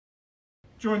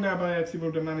Joined now by FC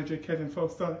Wimbledon manager Kevin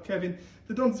Foster. Kevin,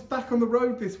 the Dons back on the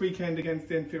road this weekend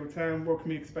against Enfield Town. What can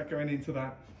we expect going into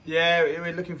that? Yeah,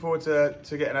 we're looking forward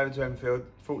to getting over to Enfield.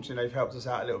 Fortunately, they've helped us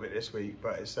out a little bit this week,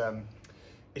 but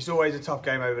it's always a tough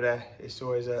game over there. It's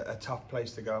always a tough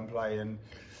place to go and play and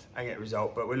get a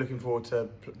result. But we're looking forward to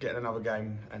getting another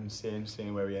game and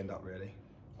seeing where we end up, really.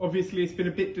 Obviously, it's been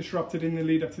a bit disrupted in the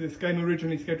lead up to this game.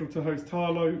 Originally scheduled to host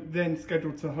Tarlow, then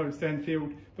scheduled to host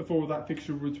Enfield before that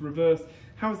fixture was reversed.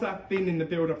 How's that been in the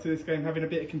build up to this game, having a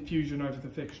bit of confusion over the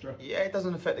fixture? Yeah, it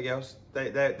doesn't affect the girls.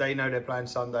 They know they're playing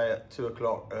Sunday at 2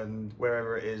 o'clock, and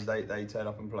wherever it is, they turn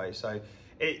up and play. So,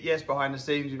 yes, behind the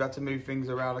scenes, we've had to move things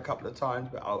around a couple of times,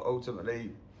 but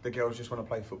ultimately, the girls just want to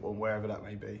play football wherever that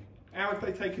may be. How have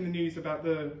they taken the news about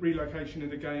the relocation of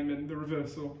the game and the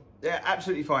reversal? Yeah,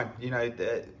 absolutely fine. You know,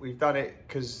 we've done it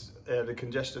because the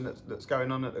congestion that's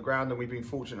going on at the ground, and we've been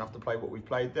fortunate enough to play what we've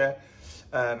played there.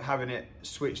 Having it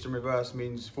switched and reversed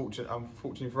means,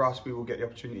 unfortunately for us, we will get the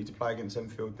opportunity to play against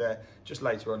Enfield there just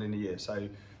later on in the year. So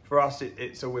for us,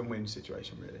 it's a win-win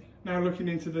situation, really. Now looking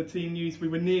into the team news, we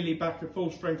were nearly back at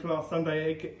full strength last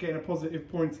Sunday, getting a positive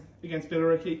point against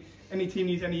Billericay. Any team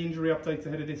news, any injury updates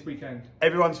ahead of this weekend?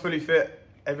 Everyone's fully fit.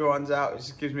 Everyone's out. It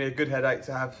just gives me a good headache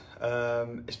to have,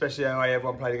 especially how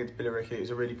everyone played against Billericay. It was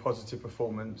a really positive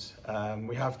performance.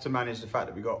 We have to manage the fact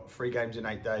that we've got 3 games in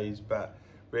 8 days, but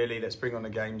really let's bring on the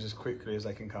games as quickly as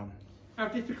they can come. How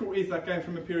difficult is that going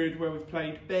from a period where we've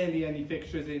played barely any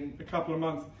fixtures in a couple of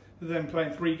months to then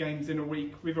playing 3 games in a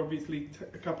week, with obviously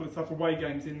a couple of tough away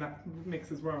games in that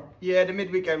mix as well? Yeah, the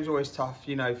midweek game is always tough,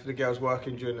 you know, for the girls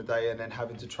working during the day and then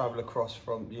having to travel across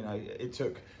from, you know, it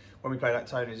took, when we played at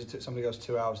Tony's, it took some of the girls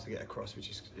 2 hours to get across, which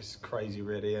is crazy,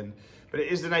 really. But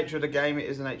it is the nature of the game, it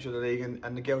is the nature of the league,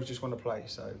 and the girls just want to play,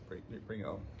 so bring it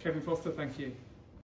on. Kevin Foster, thank you.